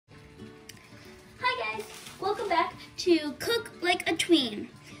to cook like a tween.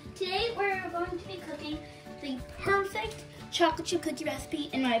 Today we're going to be cooking the perfect chocolate chip cookie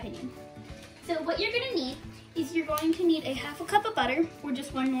recipe in my opinion. So what you're going to need is you're going to need a half a cup of butter, or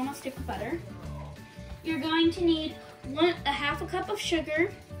just one normal stick of butter. You're going to need a half a cup of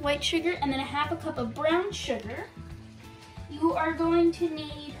sugar, white sugar, and then a half a cup of brown sugar. You are going to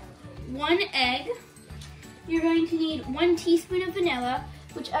need 1 egg. You're going to need 1 teaspoon of vanilla,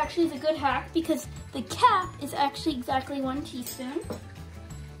 which actually is a good hack because the cap is actually exactly 1 teaspoon.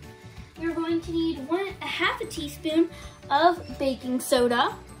 You're going to need a half a teaspoon of baking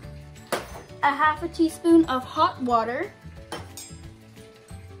soda, a half a teaspoon of hot water.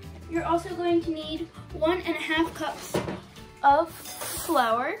 You're also going to need 1.5 cups of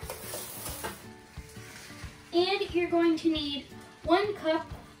flour. And you're going to need 1 cup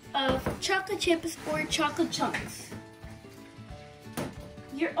of chocolate chips or chocolate chunks.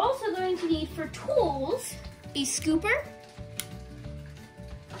 You're also going to need for tools a scooper,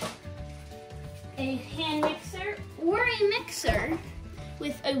 a hand mixer or a mixer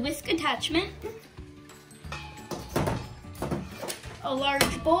with a whisk attachment, a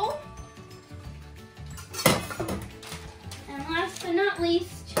large bowl, and last but not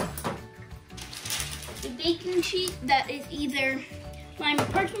least, the baking sheet that is either lined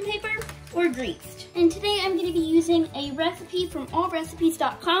with parchment paper or greased. And today I'm going to be using a recipe from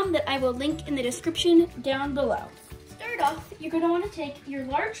allrecipes.com that I will link in the description down below. To start off, you're going to want to take your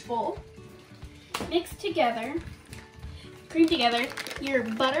large bowl, mix together, cream together your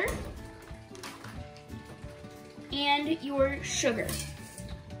butter and your sugar.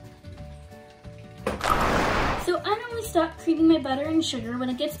 So I normally stop creaming my butter and sugar when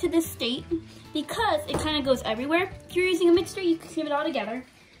it gets to this state because it kind of goes everywhere. If you're using a mixer, you can cream it all together.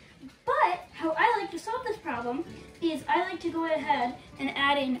 But how I like to solve this problem is I like to go ahead and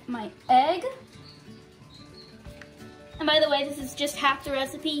add in my egg. And by the way, this is just half the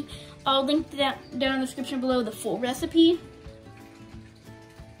recipe. I'll link that down in the description below, the full recipe.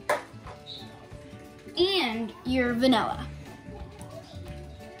 And your vanilla.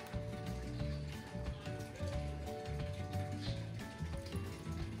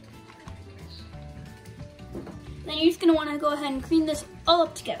 Then you're just going to want to go ahead and cream this all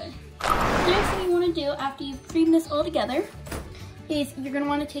up together. The next thing you want to do after you've creamed this all together is you're going to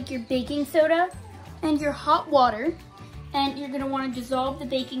want to take your baking soda and your hot water, and you're going to want to dissolve the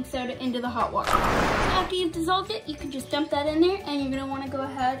baking soda into the hot water. So after you've dissolved it, you can just dump that in there, and you're going to want to go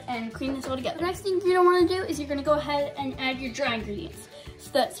ahead and cream this all together. The next thing you're going to want to do is you're going to go ahead and add your dry ingredients. So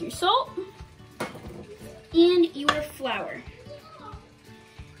that's your salt and your flour.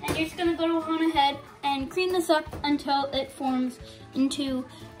 And you're just going to go on ahead and cream this up until it forms into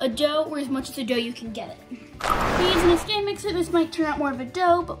a dough, or as much as a dough you can get it. If you're using a stand mixer, this might turn out more of a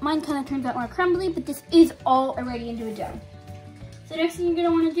dough, but mine kind of turns out more crumbly, but this is all already into a dough. So the next thing you're going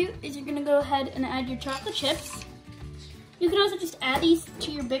to want to do is you're going to go ahead and add your chocolate chips. You can also just add these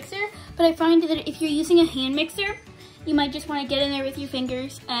to your mixer, but I find that if you're using a hand mixer, you might just want to get in there with your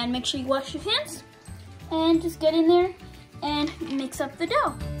fingers and make sure you wash your hands, and just get in there and mix up the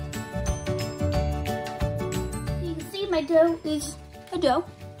dough. You can see my dough is a dough.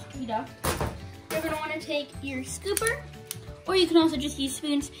 You're going to want to take your scooper, or you can also just use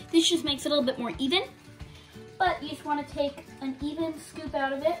spoons. This just makes it a little bit more even, but you just want to take an even scoop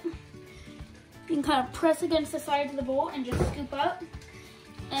out of it. You can kind of press against the sides of the bowl and just scoop up,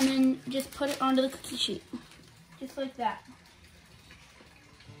 and then just put it onto the cookie sheet, just like that.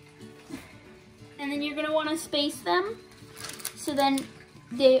 And then you're going to want to space them, so then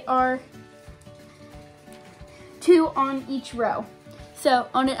they are 2 on each row. So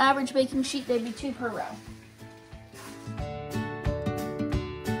on an average baking sheet, they'd be 2 per row.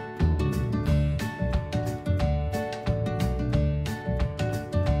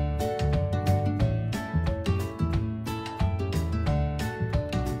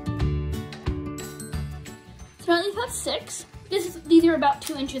 So now that you have 6, these are about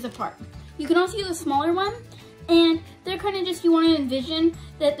 2 inches apart. You can also use a smaller one, and they're kind of just, you want to envision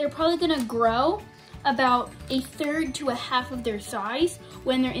that they're probably going to grow about 1/3 to 1/2 of their size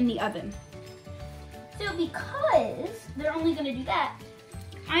when they're in the oven. So because they're only going to do that,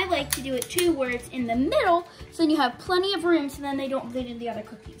 I like to do it too where it's in the middle, so then you have plenty of room so then they don't bleed into the other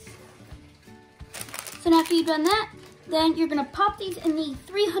cookies. So now after you've done that, then you're going to pop these in the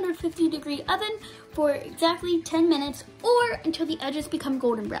 350-degree oven for exactly 10 minutes or until the edges become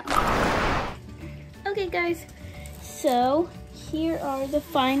golden brown. Okay guys, so here are the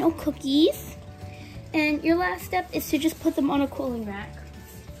final cookies. And your last step is to just put them on a cooling rack.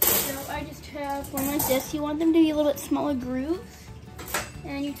 So I just have one like this. You want them to be a little bit smaller grooves.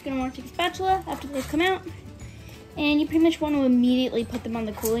 And you're just going to want to take a spatula after they've come out And you pretty much want to immediately put them on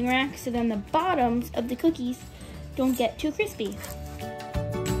the cooling rack so then the bottoms of the cookies don't get too crispy.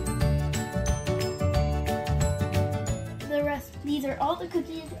 These are all the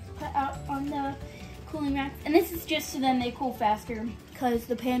cookies put out on the cooling rack, and this is just so then they cool faster because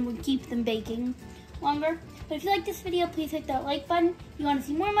the pan would keep them baking longer. But if you like this video, please hit that like button. If you want to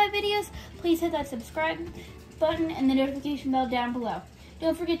see more of my videos, please hit that subscribe button and the notification bell down below.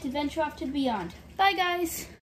 Don't forget to venture off to the beyond. Bye guys!